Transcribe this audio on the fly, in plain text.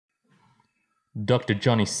Dr.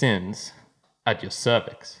 Johnny Sins at your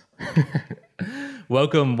cervix.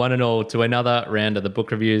 Welcome, one and all, to another round of the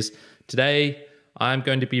book reviews. Today, I'm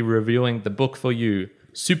going to be reviewing the book for you,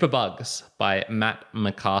 Superbugs by Matt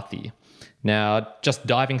McCarthy. Now, just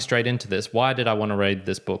diving straight into this, why did I want to read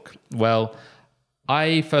this book? Well,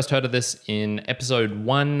 I first heard of this in episode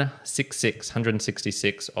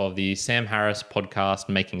 166 of the Sam Harris podcast,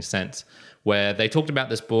 Making Sense, where they talked about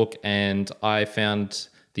this book, and I found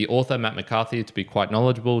the author, Matt McCarthy, to be quite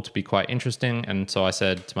knowledgeable, to be quite interesting. And so I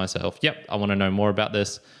said to myself, yep, I want to know more about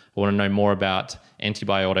this. I want to know more about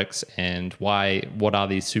antibiotics and what are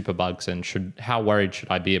these superbugs and how worried should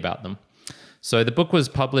I be about them? So the book was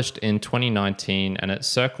published in 2019 and it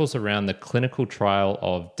circles around the clinical trial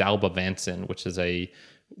of Dalbavancin, which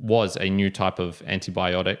was a new type of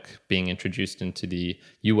antibiotic being introduced into the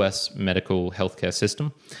US medical healthcare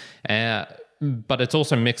system. But it's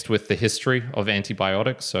also mixed with the history of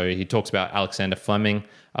antibiotics. So he talks about Alexander Fleming,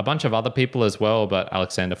 a bunch of other people as well, but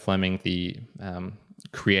Alexander Fleming, the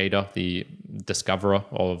creator, the discoverer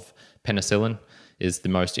of penicillin, is the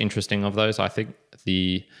most interesting of those. I think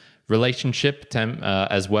the relationship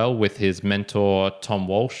as well with his mentor, Tom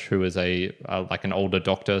Walsh, who is like an older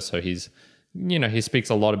doctor. So he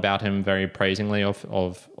speaks a lot about him very praisingly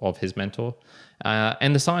of his mentor.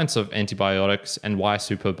 And the science of antibiotics and why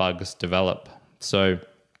superbugs develop. So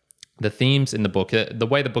the themes in the book, the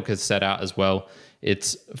way the book is set out as well,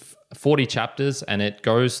 it's 40 chapters and it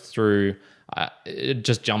goes through, it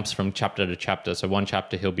just jumps from chapter to chapter. So one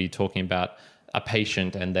chapter he'll be talking about a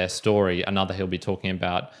patient and their story. Another he'll be talking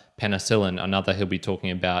about penicillin. Another he'll be talking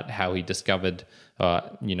about how he discovered,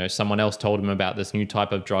 someone else told him about this new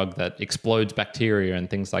type of drug that explodes bacteria and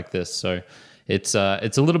things like this. So it's a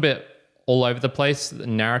little bit all over the place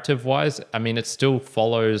narrative-wise. I mean, it still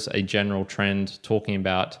follows a general trend talking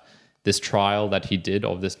about this trial that he did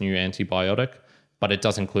of this new antibiotic, but it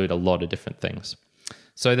does include a lot of different things.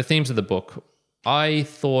 So the themes of the book, I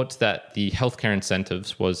thought that the healthcare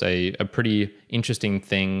incentives was a pretty interesting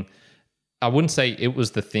thing. I wouldn't say it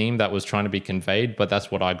was the theme that was trying to be conveyed, but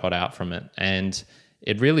that's what I got out from it. And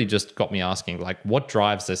it really just got me asking, like, what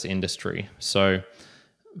drives this industry? So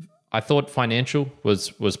I thought financial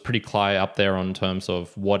was pretty clear up there on terms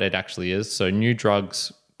of what it actually is. So new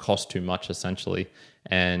drugs cost too much, essentially.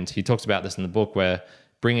 And he talks about this in the book where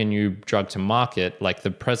bringing a new drug to market, like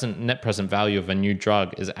the net present value of a new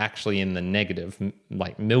drug is actually in the negative,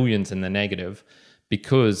 like millions in the negative,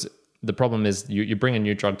 because the problem is you bring a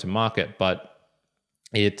new drug to market, but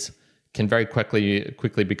it can very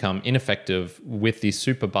quickly become ineffective with these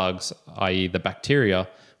superbugs, i.e. the bacteria,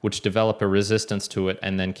 which develop a resistance to it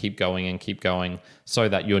and then keep going so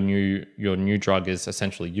that your new drug is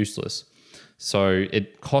essentially useless. So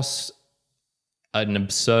it costs an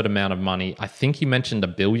absurd amount of money. I think he mentioned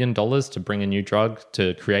 $1 billion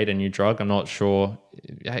to create a new drug. I'm not sure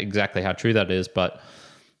exactly how true that is, but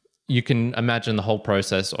you can imagine the whole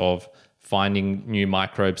process of finding new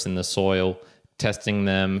microbes in the soil, testing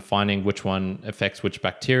them, finding which one affects which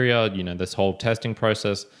bacteria, this whole testing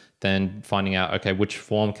process, then finding out, okay, which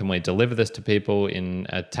form can we deliver this to people in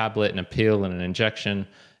a tablet, in a pill, in an injection,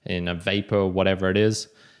 in a vapor, whatever it is.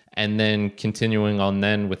 And then continuing on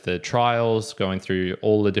then with the trials, going through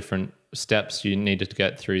all the different steps you needed to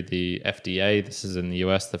get through the FDA, this is in the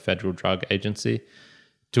US, the Federal Drug Agency,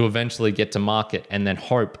 to eventually get to market and then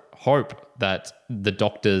hope that the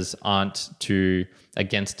doctors aren't too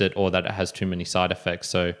against it or that it has too many side effects.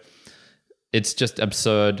 So it's just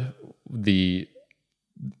absurd, the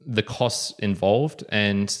costs involved.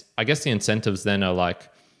 And I guess the incentives then are like,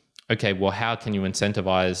 okay, well, how can you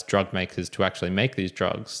incentivize drug makers to actually make these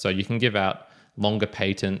drugs? So you can give out longer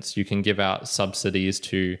patents, you can give out subsidies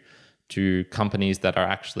to companies that are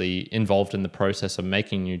actually involved in the process of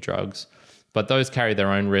making new drugs. But those carry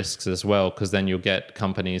their own risks as well, because then you'll get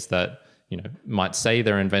companies that, might say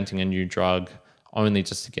they're inventing a new drug only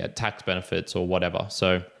just to get tax benefits or whatever.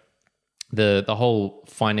 So the whole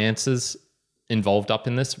finances involved up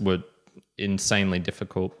in this were insanely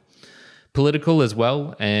difficult. Political as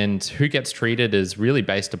well, and who gets treated is really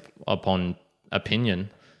based upon opinion.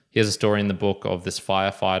 He has a story in the book of this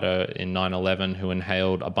firefighter in 9/11 who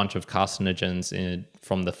inhaled a bunch of carcinogens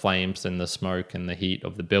from the flames and the smoke and the heat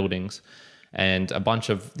of the buildings. And a bunch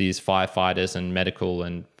of these firefighters and medical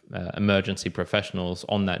and emergency professionals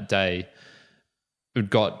on that day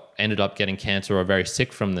ended up getting cancer or very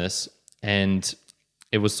sick from this. And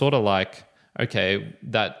it was sort of like, okay,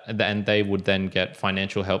 and they would then get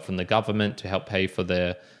financial help from the government to help pay for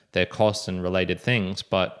their costs and related things.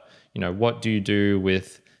 But, what do you do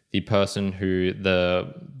with the person who,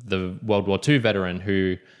 the World War II veteran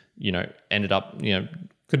who, ended up,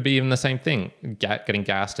 could be even the same thing, getting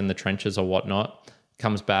gassed in the trenches or whatnot,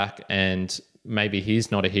 comes back and maybe he's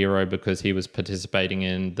not a hero because he was participating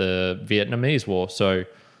in the Vietnamese War. So,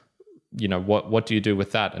 you know, what do you do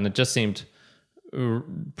with that? And it just seemed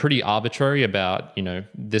pretty arbitrary about, you know,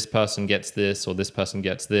 this person gets this or this person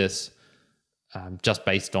gets this, just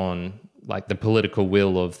based on like the political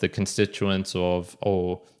will of the constituents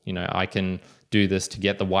or, you know, I can do this to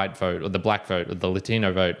get the white vote or the black vote or the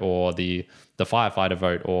Latino vote or the firefighter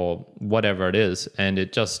vote or whatever it is. And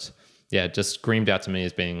it just screamed out to me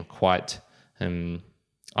as being quite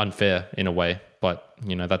unfair in a way. But,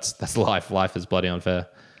 you know, that's life. Life is bloody unfair.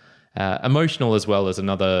 Emotional as well as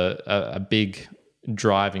another a big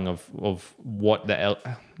driving of what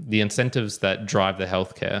the incentives that drive the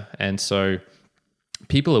healthcare. And so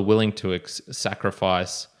people are willing to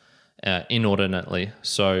sacrifice inordinately.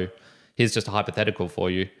 So here's just a hypothetical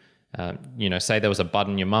for you. You know, say there was a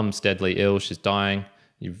button, your mum's deadly ill, she's dying,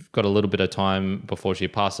 you've got a little bit of time before she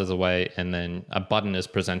passes away, and then a button is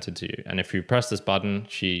presented to you. And if you press this button,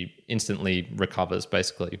 she instantly recovers,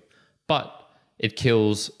 basically. But it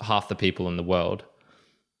kills half the people in the world.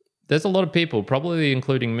 There's a lot of people, probably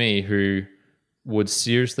including me, who would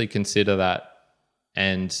seriously consider that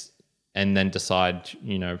and then decide,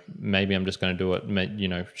 you know, maybe I'm just going to do it. You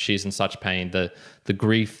know, she's in such pain. The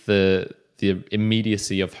grief, the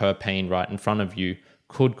immediacy of her pain right in front of you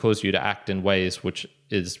could cause you to act in ways which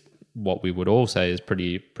is what we would all say is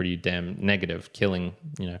pretty damn negative, killing,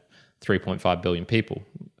 you know, 3.5 billion people.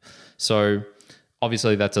 So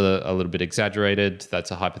obviously that's a little bit exaggerated.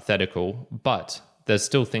 That's a hypothetical, but there's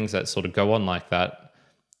still things that sort of go on like that,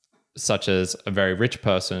 such as a very rich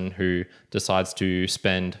person who decides to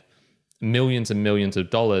spend millions and millions of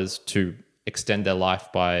dollars to extend their life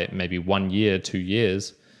by maybe 1 year, 2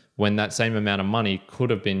 years, when that same amount of money could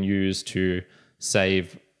have been used to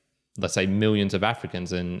save, let's say, millions of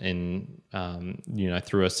Africans in you know,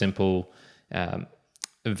 through a simple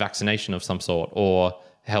vaccination of some sort, or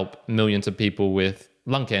help millions of people with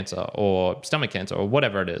lung cancer or stomach cancer or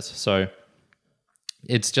whatever it is. So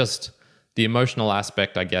it's just the emotional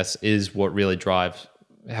aspect, I guess, is what really drives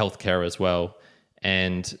healthcare as well.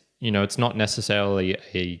 And, you know, it's not necessarily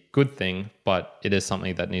a good thing, but it is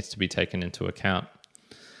something that needs to be taken into account.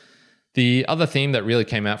 The other theme that really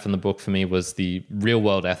came out from the book for me was the real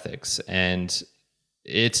world ethics. And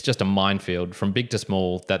it's just a minefield from big to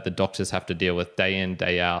small that the doctors have to deal with day in,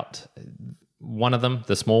 day out. One of them,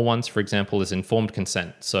 the small ones, for example, is informed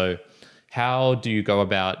consent. So how do you go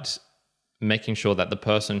about making sure that the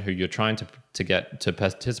person who you're trying to get to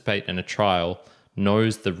participate in a trial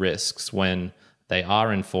knows the risks when they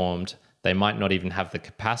are informed? They might not even have the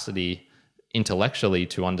capacity intellectually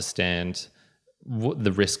to understand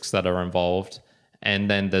the risks that are involved. And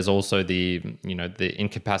then there's also the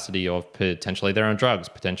incapacity of potentially they're on drugs,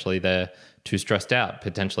 potentially they're too stressed out,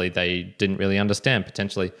 potentially they didn't really understand,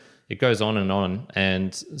 potentially it goes on and on.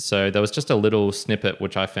 And so there was just a little snippet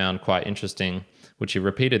which I found quite interesting, which he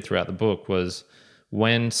repeated throughout the book, was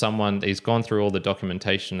when he's gone through all the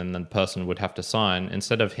documentation and then the person would have to sign,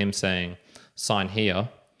 instead of him saying, sign here,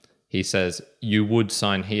 he says, you would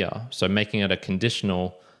sign here. So making it a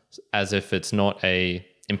conditional, as if it's not a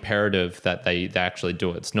imperative that they actually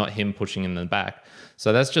do it. It's not him pushing in the back.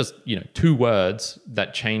 So that's just, you know, 2 words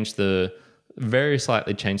that very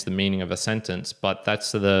slightly change the meaning of a sentence, but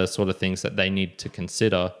that's the sort of things that they need to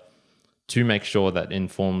consider to make sure that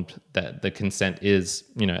the consent is,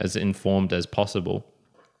 you know, as informed as possible.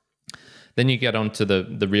 Then you get on to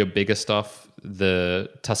the real bigger stuff, the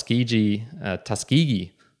Tuskegee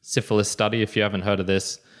syphilis study, if you haven't heard of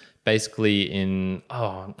this. Basically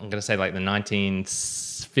I'm going to say like the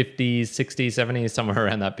 1950s, 60s, 70s, somewhere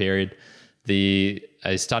around that period,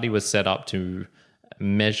 a study was set up to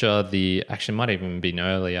measure actually might even been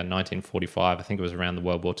earlier, 1945, I think it was around the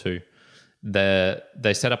World War II.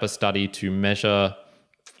 They set up a study to measure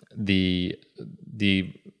the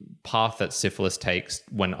path that syphilis takes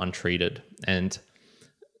when untreated. And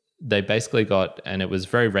they basically and it was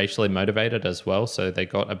very racially motivated as well. So they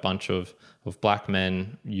got a bunch of black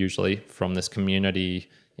men, usually from this community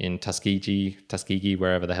in Tuskegee,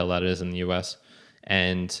 wherever the hell that is in the US.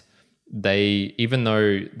 And even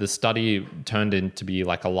though the study turned into be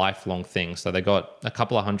like a lifelong thing, so they got a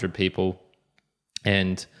couple of hundred people,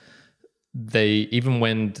 and even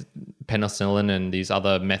when penicillin and these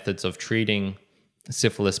other methods of treating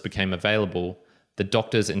syphilis became available, the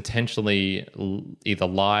doctors intentionally either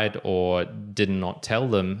lied or did not tell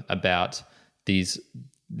them about these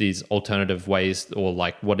alternative ways, or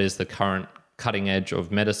like what is the current cutting edge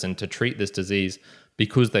of medicine to treat this disease,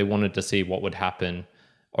 because they wanted to see what would happen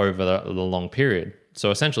over the long period.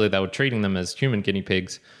 So essentially they were treating them as human guinea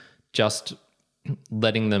pigs, just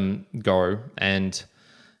letting them go, and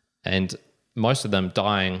most of them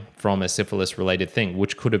dying from a syphilis related thing,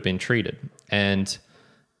 which could have been treated. And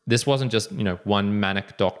this wasn't just, one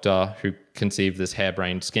manic doctor who conceived this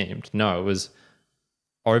harebrained scheme. No, it was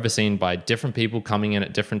overseen by different people coming in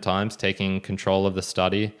at different times, taking control of the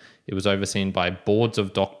study. It was overseen by boards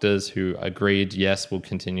of doctors who agreed, yes, we'll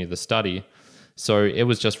continue the study. So it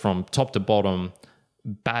was just from top to bottom,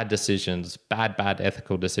 bad decisions, bad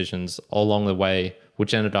ethical decisions all along the way,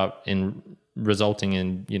 which ended up resulting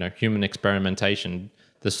in, human experimentation,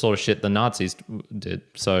 the sort of shit the Nazis did.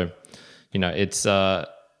 So,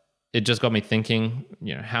 it just got me thinking,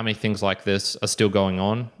 how many things like this are still going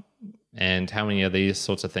on, and how many of these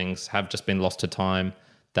sorts of things have just been lost to time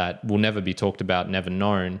that will never be talked about, never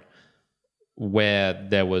known, where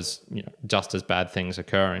there was, just as bad things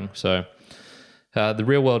occurring. So the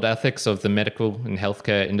real world ethics of the medical and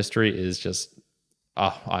healthcare industry is just,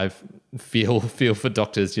 I feel for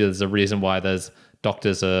doctors. There's a reason why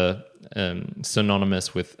doctors are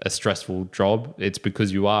synonymous with a stressful job. It's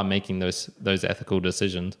because you are making those ethical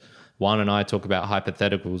decisions. Juan and I talk about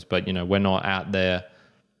hypotheticals, but we're not out there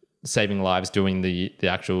saving lives, doing the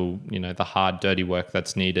actual, the hard, dirty work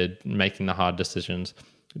that's needed, making the hard decisions.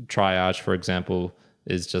 Triage, for example,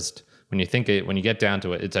 is just, when you get down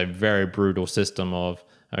to it, it's a very brutal system of,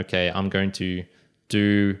 okay, I'm going to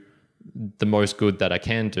do the most good that I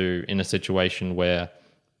can do in a situation where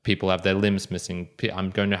people have their limbs missing. I'm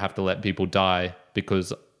going to have to let people die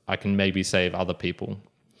because I can maybe save other people.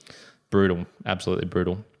 Brutal, absolutely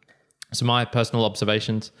brutal. So my personal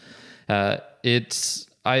observations, I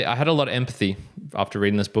had a lot of empathy after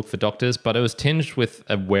reading this book for doctors, but it was tinged with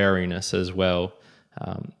a wariness as well.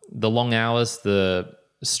 The long hours, the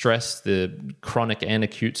stress, the chronic and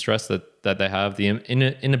acute stress that they have, the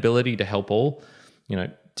inability to help all,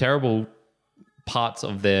 terrible parts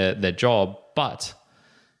of their job, but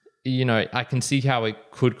I can see how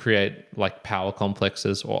it could create like power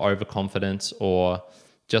complexes or overconfidence, or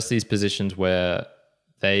just these positions where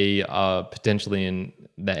they are potentially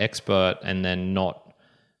the expert and then not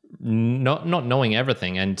knowing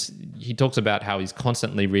everything. And he talks about how he's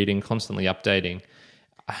constantly reading, constantly updating.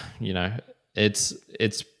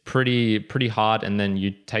 It's pretty hard. And then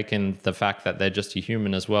you take in the fact that they're just a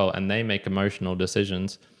human as well, and they make emotional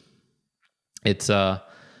decisions. It's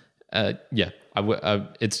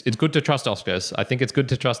it's good to trust doctors. I think it's good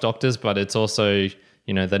to trust doctors, but it's also,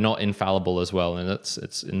 they're not infallible as well. And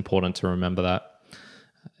it's important to remember that.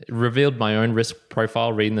 It revealed my own risk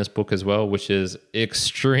profile reading this book as well, which is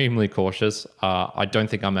extremely cautious. I don't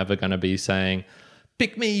think I'm ever going to be saying,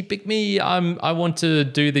 pick me. I want to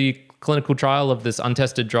do the clinical trial of this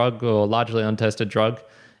untested drug or largely untested drug.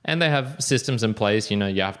 And they have systems in place. You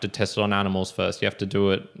have to test it on animals first. You have to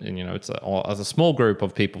do it, and, it's as a small group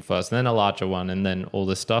of people first, and then a larger one, and then all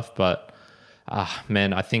this stuff. But,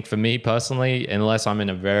 man, I think for me personally, unless I'm in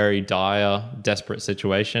a very dire, desperate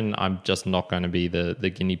situation, I'm just not going to be the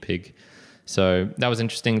guinea pig. So that was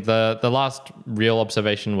interesting. The last real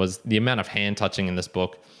observation was the amount of hand touching in this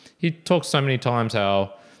book. He talks so many times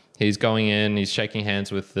how he's going in, he's shaking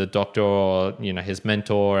hands with the doctor or, his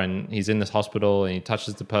mentor, and he's in this hospital and he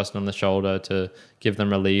touches the person on the shoulder to give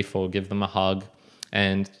them relief or give them a hug.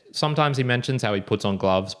 And sometimes he mentions how he puts on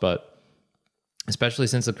gloves, but especially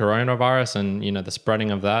since the coronavirus and, the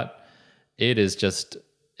spreading of that, it is just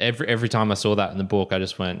every time I saw that in the book, I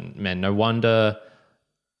just went, man, no wonder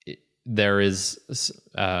there is,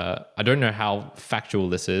 I don't know how factual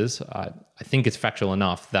this is. I think it's factual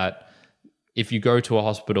enough that if you go to a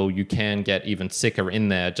hospital, you can get even sicker in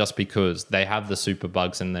there just because they have the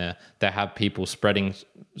superbugs in there. They have people spreading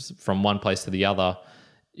from one place to the other.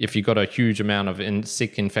 If you've got a huge amount of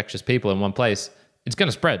sick, infectious people in one place, it's going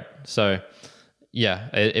to spread. So, yeah,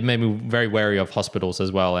 it made me very wary of hospitals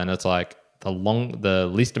as well. And it's like the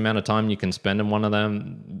least amount of time you can spend in one of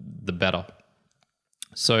them, the better.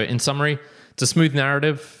 So, in summary, it's a smooth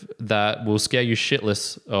narrative that will scare you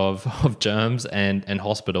shitless of germs and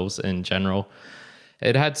hospitals in general.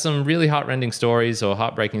 It had some really heart-rending stories or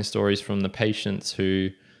heartbreaking stories from the patients who,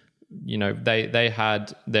 they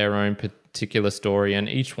had their own particular story, and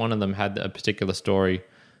each one of them had a particular story,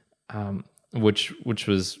 which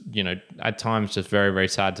was, at times just very, very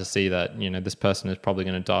sad to see that, this person is probably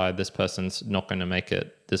going to die. This person's not going to make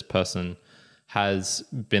it. This person has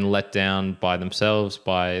been let down by themselves,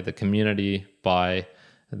 by the community, by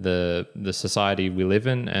the society we live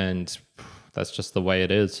in, and that's just the way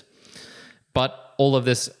it is. But all of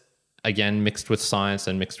this, again, mixed with science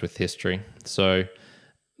and mixed with history. So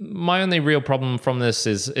my only real problem from this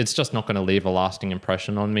is it's just not going to leave a lasting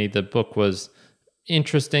impression on me. The book was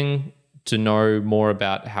interesting to know more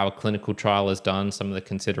about how a clinical trial is done, some of the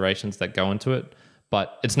considerations that go into it,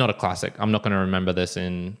 but it's not a classic. I'm not going to remember this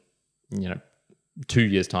in, 2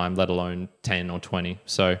 years' time, let alone 10 or 20.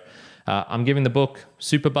 So I'm giving the book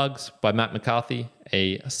Superbugs by Matt McCarthy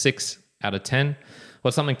a 6 out of 10.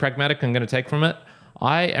 What's something pragmatic I'm going to take from it?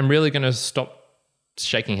 I am really going to stop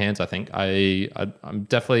shaking hands, I think.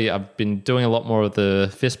 I've been doing a lot more of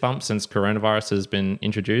the fist bump since coronavirus has been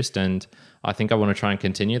introduced, and I think I want to try and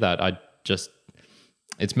continue that.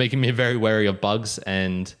 It's making me very wary of bugs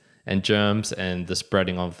and germs and the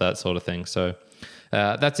spreading of that sort of thing. So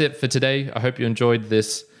that's it for today. I hope you enjoyed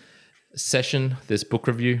this session, this book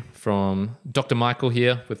review from Dr. Michael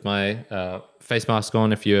here with my face mask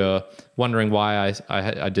on. If you're wondering why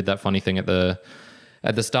I did that funny thing at the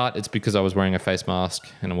start, it's because I was wearing a face mask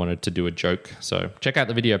and I wanted to do a joke. So check out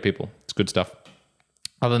the video, people. It's good stuff.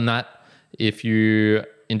 Other than that, if you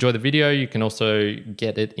enjoy the video, you can also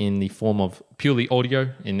get it in the form of purely audio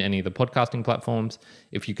in any of the podcasting platforms.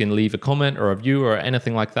 If you can leave a comment or a review or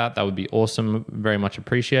anything like that, that would be awesome. Very much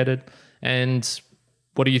appreciated. And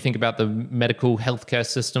what do you think about the medical healthcare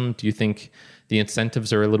system? Do you think the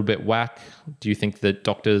incentives are a little bit whack? Do you think that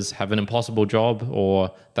doctors have an impossible job,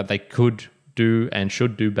 or that they could do and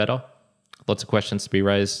should do better? Lots of questions to be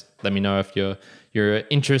raised. Let me know if you're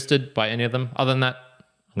interested by any of them. Other than that,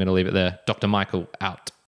 I'm going to leave it there. Dr. Michael out.